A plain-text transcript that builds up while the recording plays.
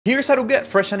Here's how to get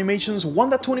Fresh Animations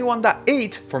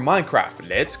 1.21.8 for Minecraft.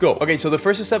 Let's go. Okay, so the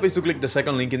first step is to click the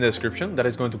second link in the description. That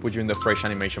is going to put you in the Fresh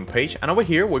Animation page. And over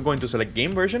here, we're going to select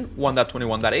game version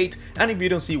 1.21.8. And if you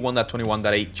don't see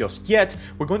 1.21.8 just yet,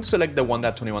 we're going to select the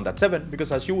 1.21.7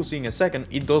 because as you will see in a second,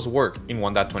 it does work in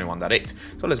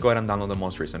 1.21.8. So let's go ahead and download the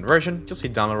most recent version. Just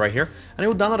hit download right here and it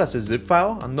will download as a zip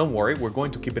file. And don't worry, we're going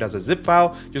to keep it as a zip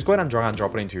file. Just go ahead and drag and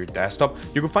drop it into your desktop.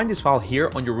 You can find this file here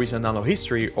on your recent download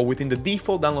history or within the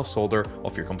default download folder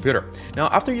of your computer. Now,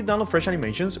 after you download Fresh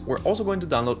Animations, we're also going to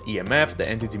download EMF, the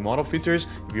entity model filters.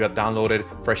 If you have downloaded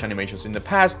Fresh Animations in the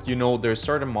past, you know there's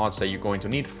certain mods that you're going to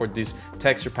need for this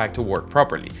texture pack to work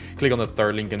properly. Click on the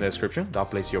third link in the description. That'll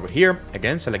place you over here.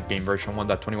 Again, select game version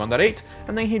 1.21.8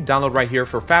 and then hit download right here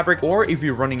for Fabric. Or if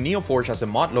you're running NeoForge as a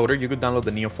mod loader, you could download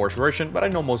the NeoForge version, but I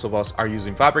know most of us are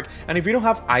using Fabric. And if you don't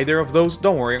have either of those,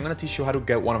 don't worry, I'm going to teach you how to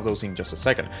get one of those in just a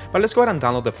second. But let's go ahead and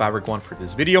download the Fabric one for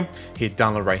this video. Hit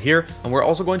download right here. And we're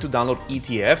also going to download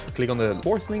ETF. Click on the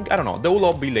fourth link. I don't know, they will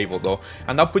all be labeled though,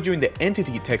 and that'll put you in the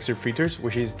entity texture filters,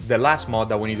 which is the last mod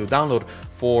that we need to download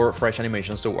for Fresh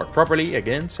Animations to work properly.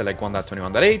 Again, select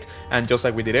 1.21.8, and just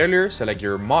like we did earlier, select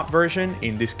your mod version.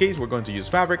 In this case, we're going to use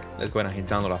Fabric. Let's go ahead and hit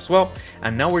download as well.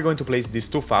 And now we're going to place these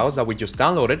two files that we just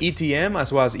downloaded, ETM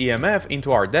as well as EMF,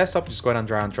 into our desktop. Just go ahead and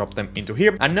drag and drop them into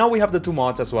here. And now we have the two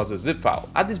mods as well as the zip file.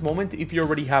 At this moment, if you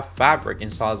already have Fabric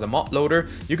installed as a mod loader,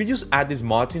 you can just add these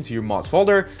mods into your mods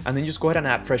folder and then just go ahead and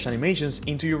add Fresh Animations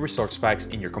into your resource packs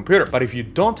in your computer. But if you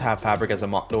don't have Fabric as a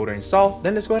mod loader installed,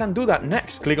 then let's go ahead and do that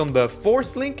next. Click on the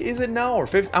fourth link, is it now, or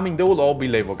fifth? I mean, they will all be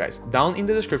labeled, guys. Down in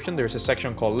the description, there's a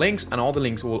section called links, and all the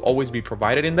links will always be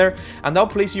provided in there, and that'll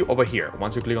place you over here.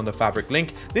 Once you click on the Fabric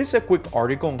link, this is a quick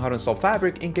article on how to install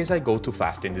Fabric in case I go too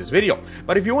fast in this video.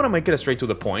 But if you want to make it straight to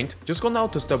the point, just go now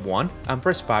to step 1 and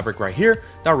press Fabric right here.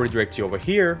 That redirects you over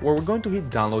here, where we're going to hit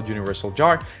download universal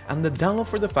jar, and the download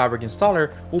for the Fabric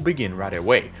installer will begin right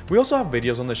away. We also have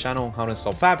videos on the channel on how to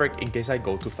install Fabric in case I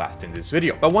go too fast in this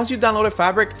video. But once you downloaded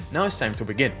Fabric, now it's time to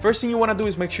begin. First thing you want to do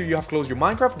is make sure you have closed your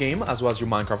Minecraft game as well as your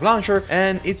Minecraft launcher,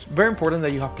 and it's very important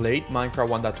that you have played Minecraft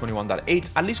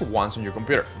 1.21.8 at least once on your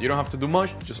computer. You don't have to do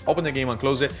much, just open the game and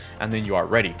close it, and then you are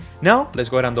ready. Now let's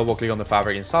go ahead and double click on the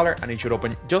Fabric installer, and it should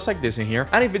open just like this in here.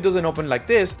 And if it doesn't open like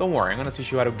this, don't worry, I'm going to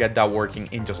teach you how to get that working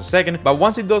in just a second. But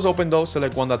once it does open though,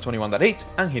 select 1.21.8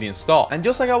 and hit install. And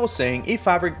just like I was saying, if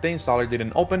Fabric the installer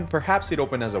didn't open, perhaps it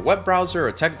opened as a web browser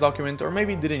or text document, or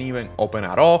maybe it didn't even open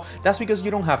at all. That's because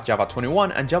you don't have Java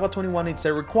 21, and Java 21 is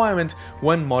a requirement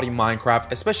when modding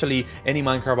Minecraft, especially any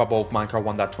Minecraft above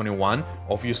Minecraft 1.21.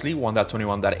 Obviously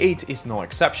 1.21.8 is no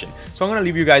exception. So I'm going to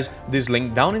leave you guys this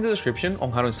link down in the description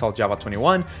on how to install Java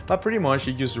 21, but pretty much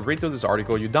you just read through this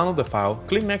article, you download the file,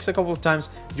 click next a couple of times,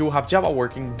 you will have Java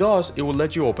working, thus it will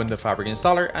let you open the Fabric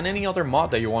installer and any other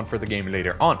mod that you want for the game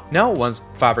later on. Now once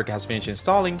Fabric has finished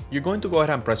installing, you're going to go ahead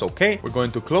and press OK. We're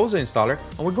going to close the installer,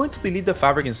 and we're going to delete the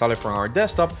Fabric installer from our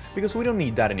desktop because we don't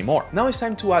need that anymore. Now it's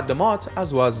time to add the mods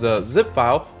as well as the zip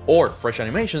file or Fresh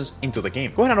Animations into the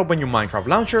game. Go ahead and open your Minecraft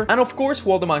launcher, and of course,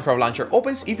 while the Minecraft launcher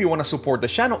opens, if you want to support the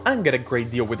channel and get a great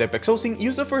deal with Apex Hosting,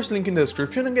 use the first link in the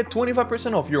description and get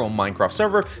 25% off your own Minecraft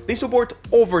server. They support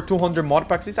over 200 mod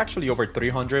packs. It's actually over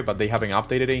 300, but they haven't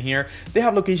updated it here. They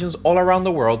have locations all around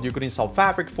the world. You could install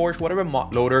Fabric, Forge, whatever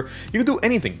mod loader. You can do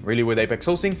anything really with Apex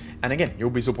Hosting, and again, you'll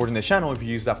be supporting the channel if you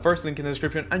use that first link in the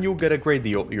description, and you'll get a great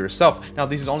deal yourself. Now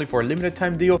this is only for a limited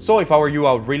time deal, so if I were you,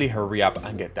 I would really hurry up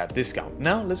and get that discount.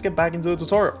 Now let's get back into the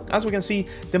tutorial. As we can see,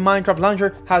 the Minecraft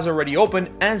launcher has already opened,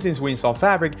 and since we installed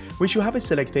Fabric, we should have it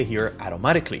selected here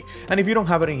automatically. And if you don't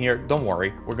have it in here, don't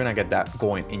worry, we're gonna get that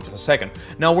going in just a second.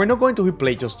 Now we're not going to hit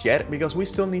play just yet because we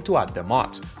still need to add the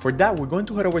mods. For that, we're going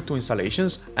to head over to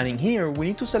installations, and in here we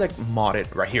need to select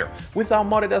modded right here. Without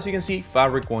modded, as you can see,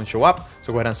 Fabric won't show up,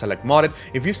 so go ahead and select modded.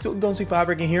 If you still don't see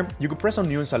Fabric in here, you can press on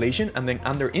new installation, and then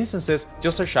under instances,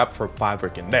 just search up for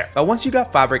Fabric in there. But once you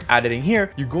got Fabric added in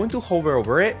here, you're going to hover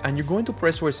over it, and you're going to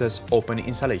press where it says open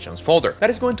installations folder. That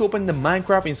is going to open the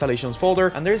Minecraft installations folder,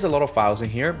 and there's a lot of files in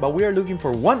here, but we are looking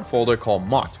for one folder called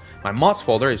mods. My mods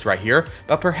folder is right here,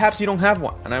 but perhaps you don't have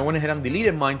one, and I went ahead and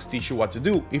deleted mine to teach you what to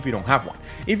do if you don't have one.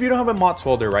 If you don't have a mods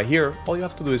folder right here, all you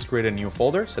have to do is create a new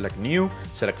folder, select new,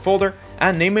 select folder,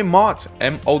 and name it mods,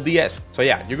 M-O-D-S. So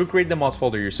yeah, you could create the mods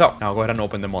folder yourself. Now go ahead and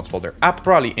open the mods folder app,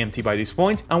 probably empty by this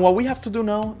point, and what we have to do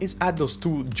now is add those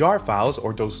two jar files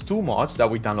or those two mods that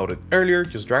we downloaded earlier.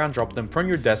 Just drag and drop them from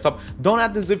your desktop. Don't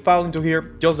add the zip file into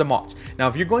here, just the mods. Now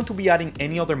if you're going to be adding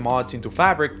any other mods into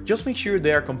Fabric, just make sure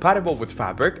they are compatible with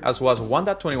Fabric as well as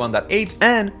 1.21.8,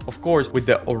 and of course with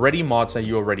the already mods that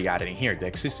you already added in here, the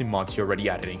existing mods you already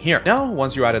added in here. Now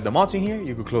once you added the mods in here,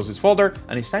 you could close this folder,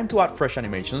 and it's time to add Fresh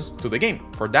Animations to the game.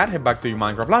 game. For that, head back to your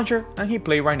Minecraft launcher and hit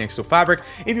play right next to Fabric.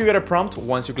 If you get a prompt,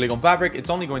 once you click on Fabric, it's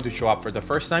only going to show up for the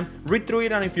first time. Read through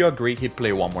it, and if you agree, hit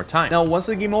play one more time. Now, once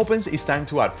the game opens, it's time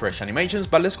to add fresh animations,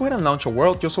 but let's go ahead and launch a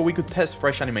world just so we could test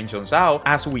fresh animations out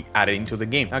as we add it into the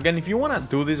game. Again, if you want to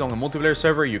do this on a multiplayer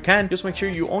server, you can. Just make sure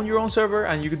you own your own server,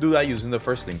 and you can do that using the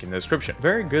first link in the description.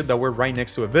 Very good that we're right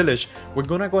next to a village. We're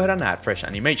gonna go ahead and add fresh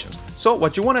animations. So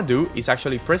what you want to do is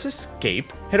actually press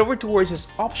escape, head over to where it says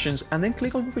options, and then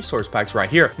click on resource packs right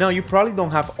here. Now, you probably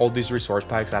don't have all these resource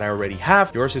packs that I already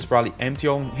have. Yours is probably empty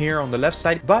on here on the left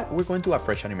side, but we're going to add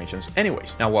fresh animations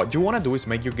anyways. Now, what you want to do is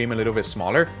make your game a little bit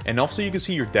smaller, and also you can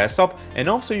see your desktop, and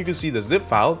also you can see the zip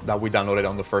file that we downloaded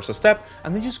on the first step,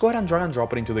 and then just go ahead and drag and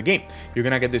drop it into the game. You're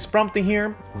gonna get this prompt in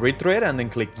here, read through it, and then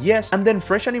click yes, and then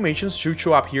fresh animations should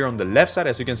show up here on the left side.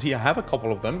 As you can see, I have a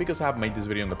couple of them because I have made this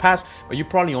video in the past, but you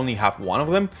probably only have one of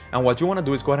them. And what you want to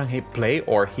do is go ahead and hit play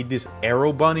or hit this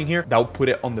arrow button in here that will put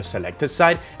it on the selected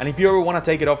side. And if you ever want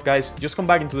to take it off, guys, just come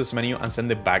back into this menu and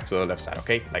send it back to the left side,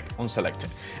 okay, like unselected.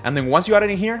 And then once you add it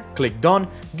in here, click done,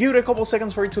 give it a couple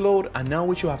seconds for it to load, and now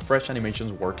we should have fresh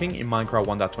animations working in Minecraft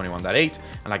 1.21.8.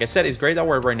 And like I said, it's great that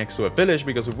we're right next to a village,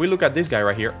 because if we look at this guy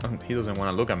right here, he doesn't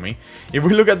want to look at me. If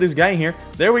we look at this guy here,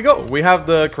 there we go. We have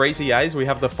the crazy eyes, we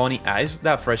have the funny eyes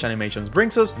that fresh animations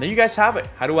brings us. And there you guys have it,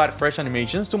 how to add fresh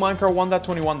animations to Minecraft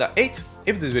 1.21.8.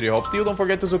 If this video helped you, don't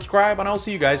forget to subscribe, and I'll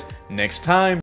see you guys next time.